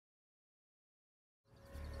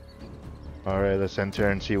Alright, let's enter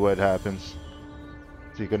and see what happens.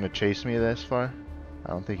 Is he gonna chase me this far? I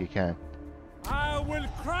don't think he can. I will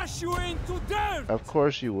crush you into dirt! Of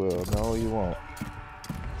course you will. No, you won't.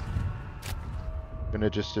 Gonna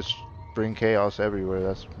just bring chaos everywhere.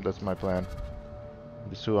 That's my plan.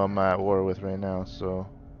 This is who I'm at war with right now, so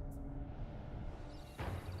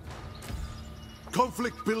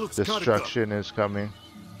Conflict builds destruction character. is coming.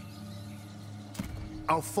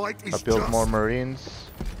 Our fight is I built just. more marines.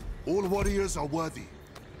 All warriors are worthy.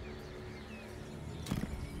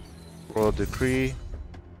 Royal decree.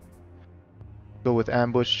 Go with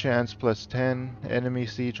ambush chance plus 10. Enemy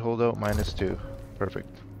siege holdout minus 2.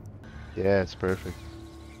 Perfect. Yeah, it's perfect.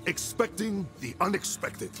 Expecting the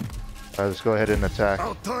unexpected. Alright, let's go ahead and attack.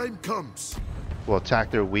 Our time comes. We'll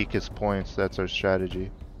attack their weakest points. That's our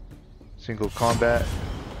strategy. Single combat.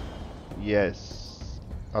 Yes.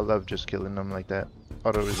 I love just killing them like that.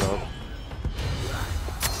 Auto resolve.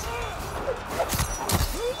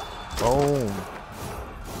 Boom.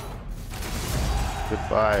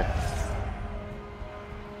 Goodbye.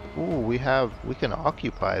 Ooh, we can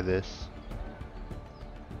occupy this.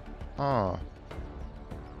 Huh.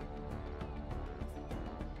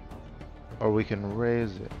 Or we can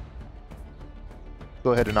raise it.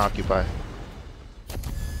 Go ahead and occupy.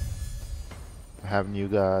 I have new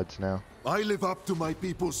gods now. I live up to my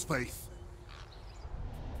people's faith.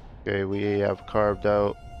 Okay, we have carved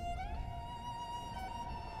out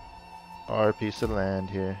our piece of land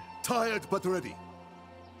here. Tired but ready.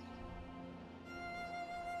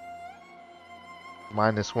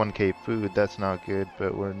 Minus 1k food, that's not good,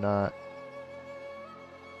 but we're not.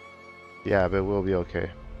 Yeah, but we'll be okay.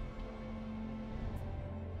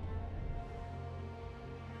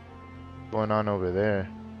 What's going on over there?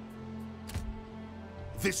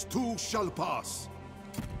 This too shall pass.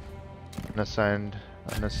 Unassigned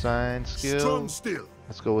skill. Strong still.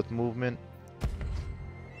 Let's go with movement.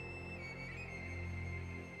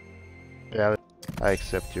 Yeah, I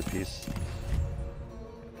accept your piece.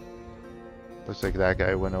 Looks like that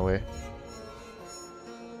guy went away.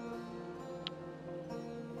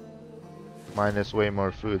 Minus way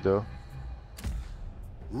more food though.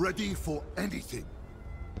 Ready for anything.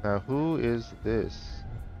 Now who is this?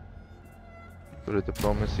 Go to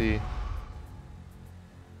diplomacy.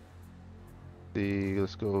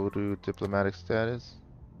 Let's go to diplomatic status.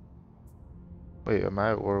 Wait, am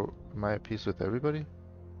I at peace with everybody?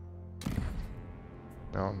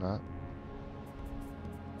 No, I'm not.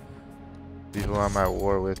 See who I'm at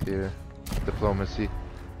war with here. Diplomacy.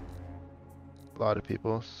 A lot of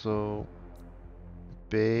people. So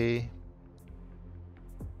Bay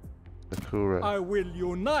Sakura. I will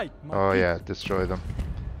unite my Oh people. yeah, destroy them.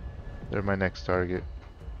 They're my next target.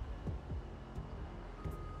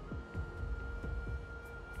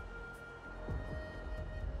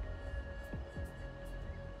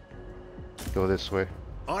 Go this way.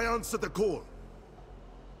 I answer the call.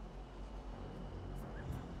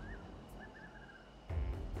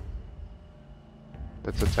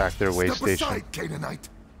 Let's attack their way Step station. aside, Canaanite.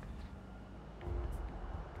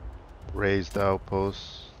 Raise the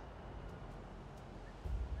outposts.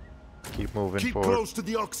 Keep moving Keep forward. close to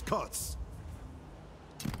the ox carts.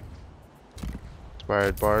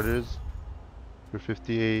 Inspired barters for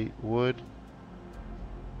 58 wood.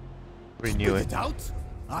 Renew it. Out?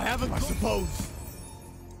 I haven't. I suppose.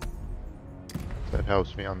 That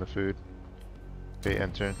helps me on the food. Okay,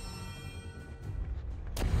 enter.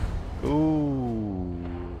 Ooh.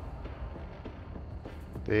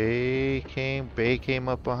 Bay came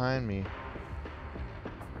up behind me.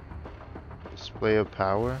 Display of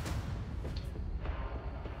power.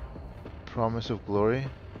 Promise of glory.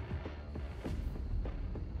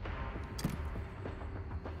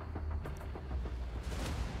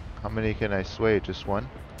 How many can I sway? Just one?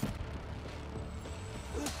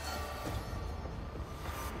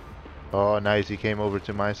 Oh, nice. He came over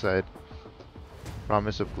to my side.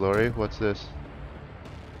 Promise of glory. What's this?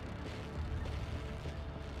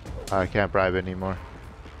 I can't bribe anymore.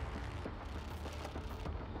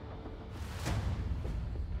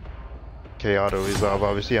 Okay, auto resolve.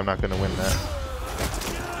 Obviously, I'm not gonna win that.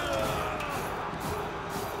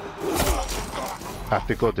 Have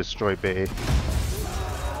to go destroy Bay.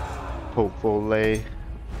 Pope Volay,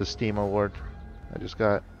 the Steam Award. I just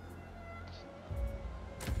got.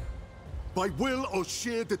 By will or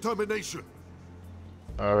sheer determination.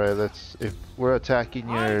 Alright, if we're attacking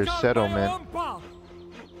your settlement,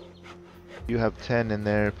 you have 10 in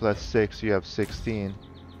there plus 6, you have 16.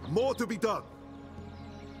 More to be done.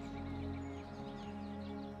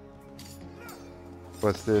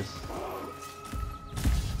 What's this?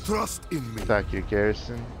 Trust in me. Attack your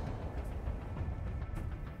garrison.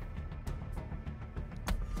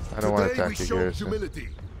 I don't want to Today we attack your show garrison. humility.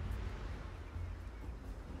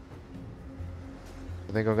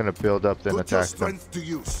 I think I'm gonna build up then Put your attack them. strength to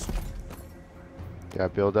use. Yeah,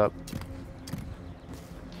 build up.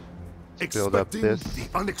 Let's build up Expecting this.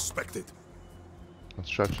 the unexpected.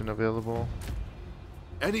 Construction available.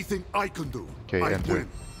 Anything I can do, Okay, I enter. win.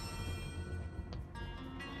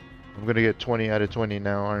 I'm gonna get 20 out of 20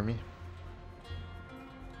 now, army.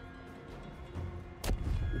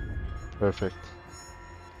 Perfect.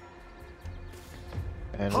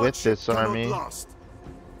 And with Hardship this cannot army, last.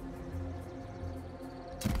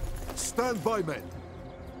 Stand by, men.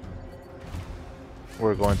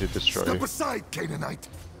 we're going to destroy Step you. aside, Canaanite.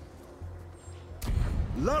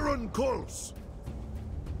 Laron calls.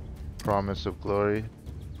 Promise of glory.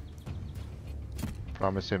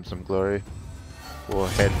 Promise him some glory. We'll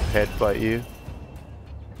headbutt you.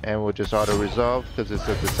 And we'll just auto-resolve because it's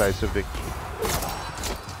a decisive victory.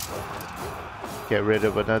 Get rid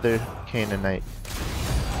of another Canaanite.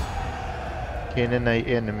 Canaanite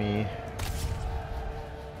enemy.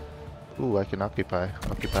 Ooh, I can occupy.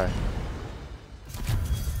 Occupy.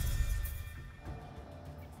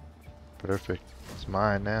 Perfect. It's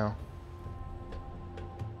mine now.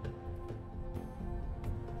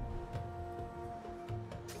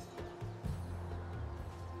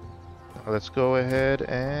 Now let's go ahead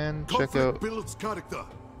and check Conflict out builds character.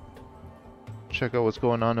 what's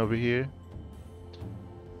going on over here.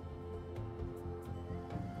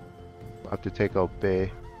 I'll have to take out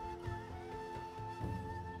Bay.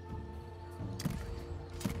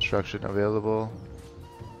 Construction available.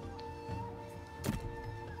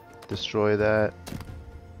 Destroy that.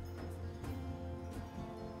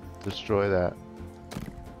 Destroy that.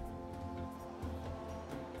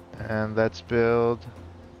 And let's build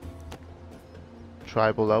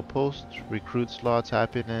tribal outpost, recruit slots,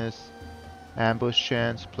 happiness, ambush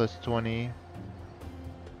chance plus 20,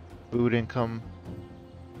 food income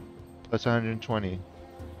plus 120.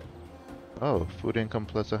 Oh, food income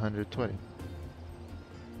plus 120.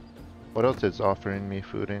 What else is offering me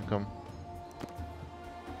food income?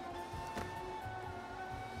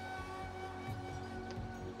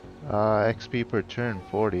 XP per turn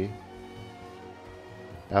 40.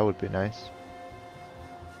 That would be nice.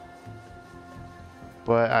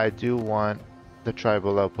 But I do want the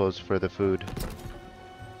tribal outpost for the food.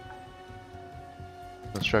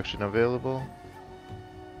 Construction available.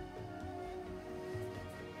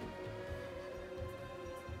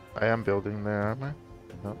 I am building there, aren't I?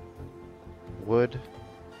 No. Wood.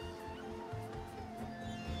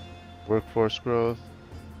 Workforce growth.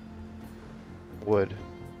 Wood.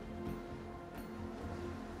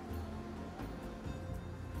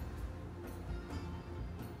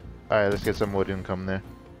 Alright, let's get some wood income there.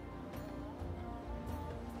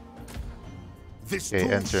 This Okay,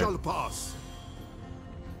 too enter. shall pass.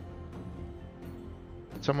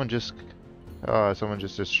 Someone just... Oh, someone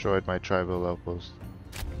just destroyed my tribal outpost.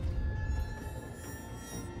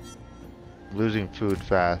 I'm losing food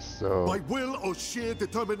fast, so By will or sheer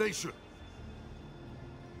determination.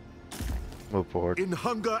 move forward. In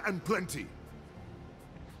hunger and plenty.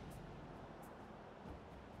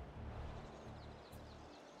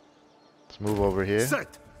 Let's move over here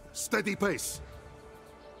Set. Steady pace.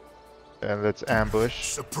 and let's ambush.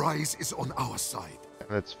 Surprise is on our side. And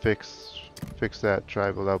let's fix that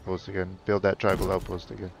tribal outpost again. Build that tribal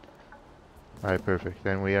outpost again. Alright, perfect.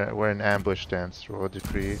 Then we're in ambush stance. Roll a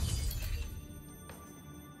decree.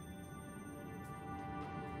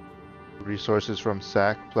 Resources from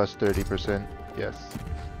sack plus 30%. Yes.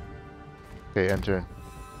 Okay, enter.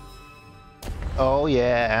 Oh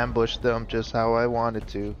yeah, ambush them just how I wanted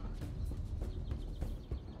to.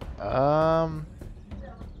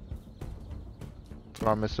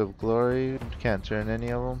 Promise of glory. Can't turn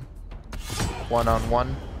any of them.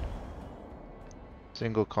 One-on-one.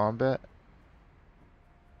 Single combat.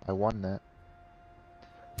 I won that.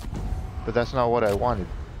 But that's not what I wanted.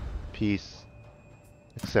 Peace.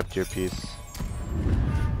 Accept your peace.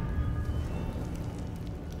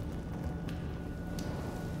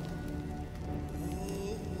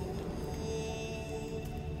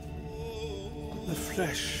 The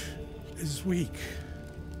flesh is weak,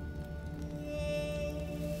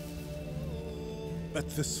 but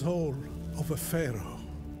the soul of a pharaoh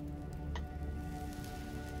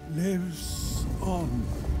lives on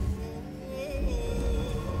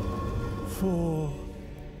for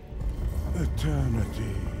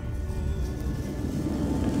eternity.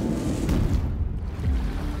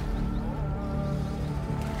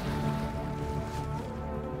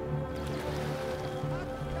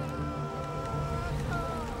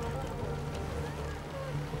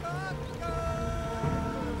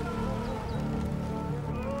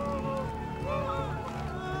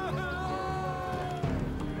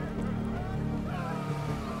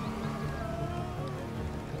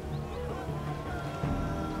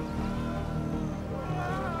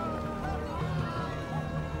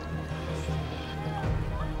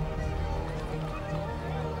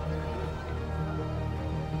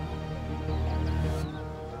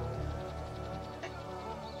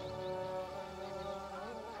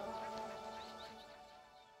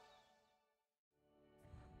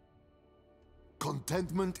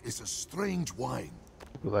 Contentment is a strange wine.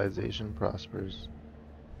 Civilization prospers.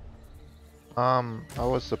 I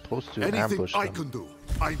was supposed to Anything ambush I them. can do,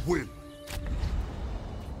 I will.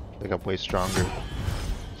 They got way stronger.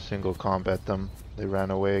 Single combat them. They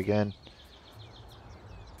ran away again.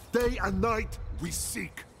 Day and night we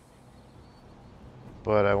seek.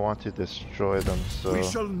 But I want to destroy them, so We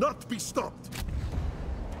shall not be stopped.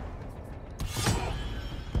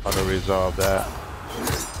 how to resolve that.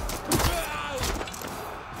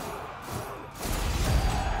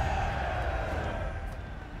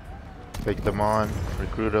 Take them on,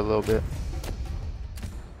 recruit a little bit,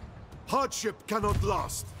 Hardship cannot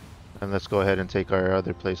last. and let's go ahead and take our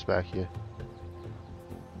other place back here.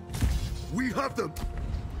 We have them.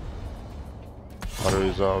 How to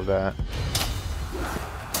resolve that.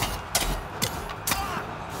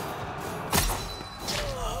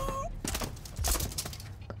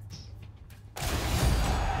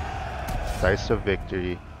 Dice of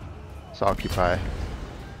victory. Let's occupy.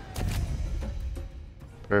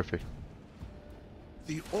 Perfect.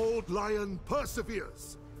 The old lion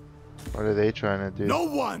perseveres. What are they trying to do? No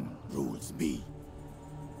one rules me.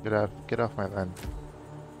 Get off my land.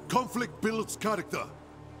 Conflict builds character.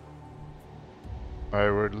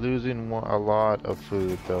 Alright, we're losing a lot of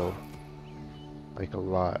food though. Like a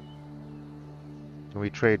lot. Can we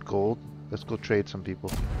trade gold? Let's go trade some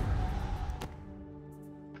people.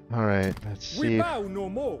 Alright, let's see if, no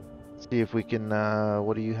more. see if we can,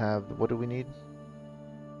 what do you have? What do we need?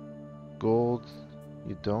 Gold,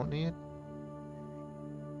 you don't need?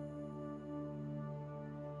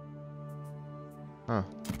 Huh.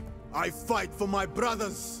 I fight for my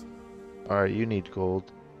brothers. Alright, you need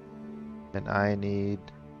gold. And I need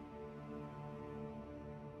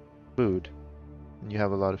food. And you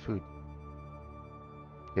have a lot of food.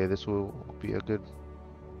 Okay, this will be a good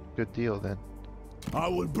deal then. I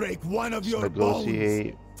will break one of Let's your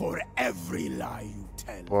negotiate bones for every lie you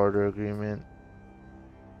tell. barter agreement.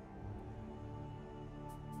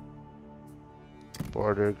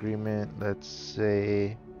 Barter agreement, let's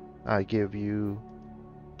say I give you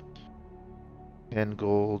 10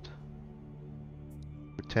 gold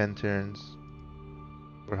for 10 turns.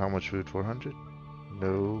 For how much food? 400?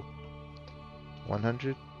 No.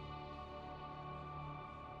 100?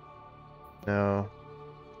 No.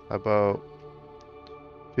 How about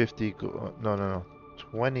 50 gold? No.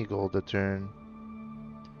 20 gold a turn.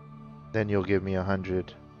 Then you'll give me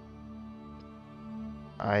 100.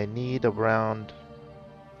 I need around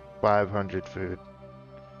 500 food.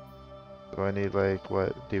 So I need like,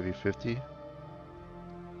 what, give you 50?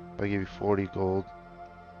 I'll give you 40 gold.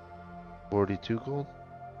 42 gold?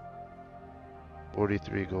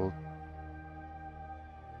 43 gold.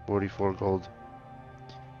 44 gold.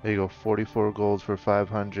 There you go, 44 gold for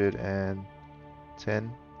 510.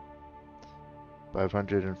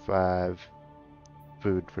 505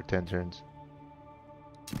 food for 10 turns.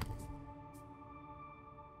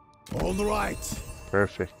 All right.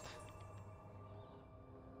 Perfect.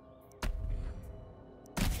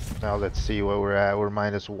 Now let's see where we're at. We're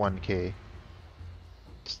minus 1k.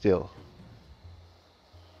 Still.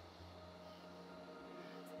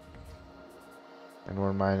 And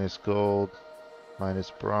we're minus gold,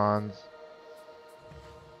 minus bronze.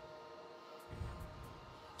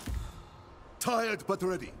 Tired but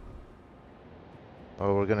ready.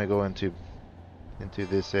 Oh, we're gonna go into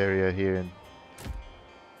this area here and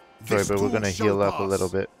sorry, This but we're too gonna shall heal up a pass. little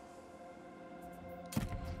bit.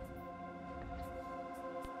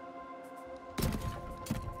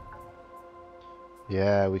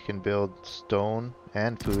 Yeah, we can build stone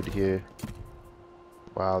and food here.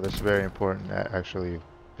 Wow, that's very important. Actually,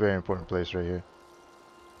 very important place right here.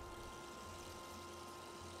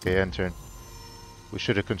 Okay, end turn. We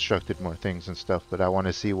should have constructed more things and stuff, but I want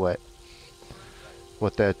to see what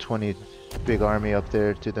that 20 big army up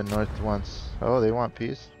there to the north wants. Oh, they want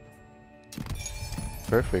peace.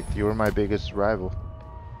 Perfect. You were my biggest rival.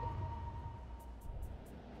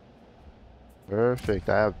 Perfect.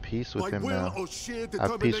 I have peace with By him will now. or sheer I have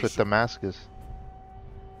determination. peace with Damascus.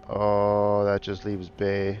 Oh, that just leaves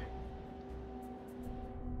Bay.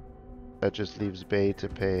 That just leaves Bay to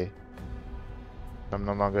pay. I'm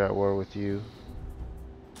no longer at war with you.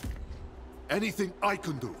 Anything I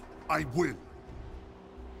can do, I will.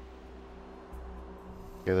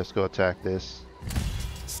 Okay, let's go attack this.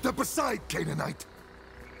 Step aside, Canaanite.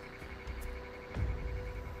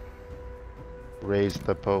 Raise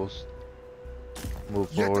the post.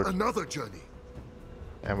 Move Yet forward. another journey.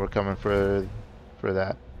 And we're coming for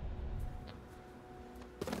that.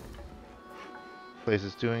 Place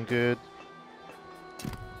is doing good.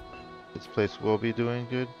 This place will be doing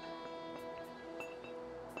good.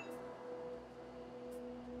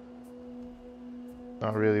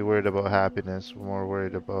 Not really worried about happiness, we're more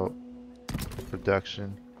worried about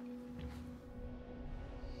production.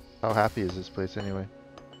 How happy is this place anyway?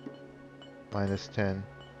 -10.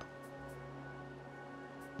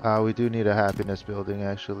 We do need a happiness building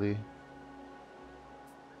actually.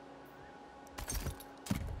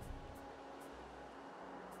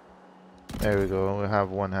 There we go, we have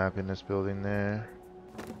one happiness building there.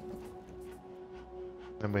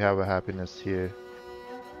 And we have a happiness here.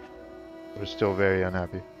 We're still very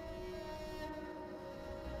unhappy.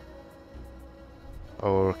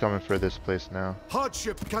 Oh, we're coming for this place now.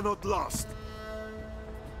 Hardship cannot last.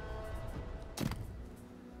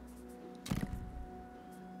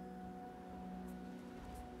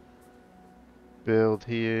 Build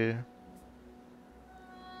here.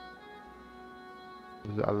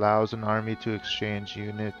 It allows an army to exchange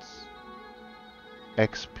units.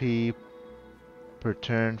 XP per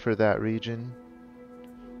turn for that region.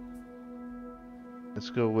 Let's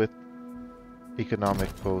go with economic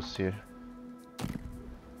posts here.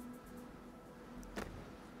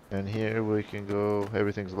 And here we can go,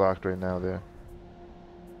 everything's locked right now there.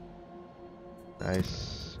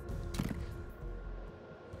 Nice.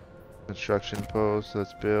 Construction post,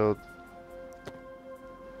 let's build.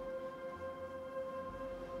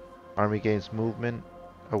 Army gains movement,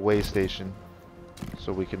 a way station.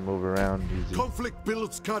 So we can move around easy. Conflict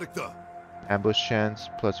builds character. Ambush chance,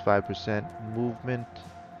 plus 5% movement.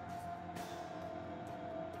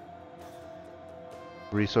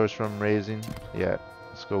 Resource from raising, yeah.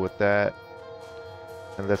 Let's go with that.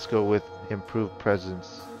 And let's go with improved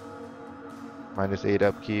presence. -8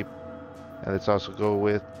 upkeep. And let's also go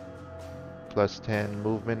with +10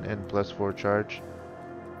 movement and +4 charge.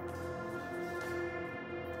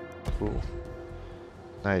 Cool.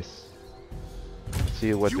 Nice.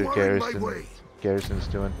 See what the garrison's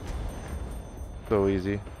doing. So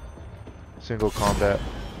easy. Single combat.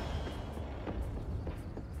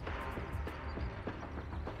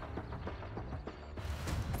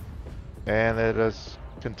 And let us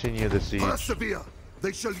continue the siege. Persevere.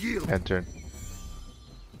 They shall yield. Enter.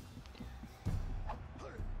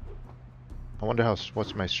 I wonder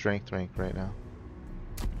what's my strength rank right now.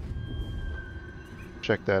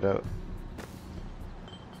 Check that out.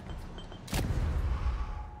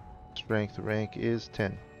 Strength rank is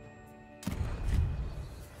 10.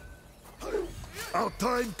 Our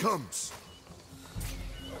time comes.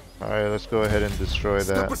 Alright, let's go ahead and destroy that.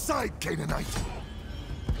 Step aside, Canaanite.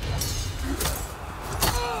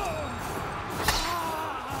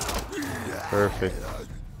 Perfect.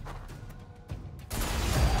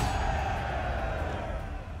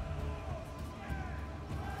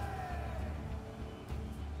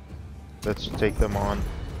 Let's take them on.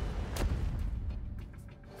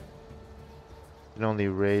 We can only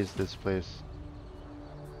raise this place.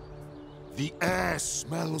 The air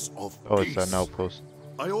smells of Oh, peace. it's an outpost.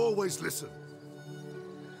 I always listen.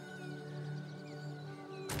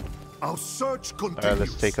 Our search continues. Alright,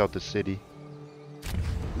 let's take out the city.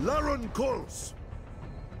 Laron calls.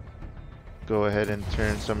 Go ahead and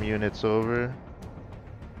turn some units over.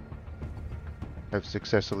 Have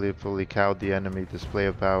successfully fully cowed the enemy. Display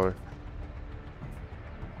of power.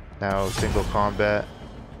 Now single combat.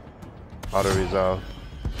 Auto resolve.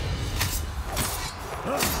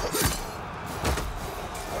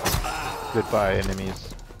 Goodbye, enemies.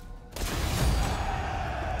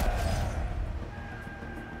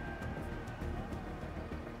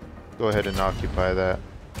 Go ahead and occupy that.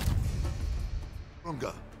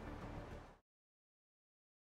 Stronger.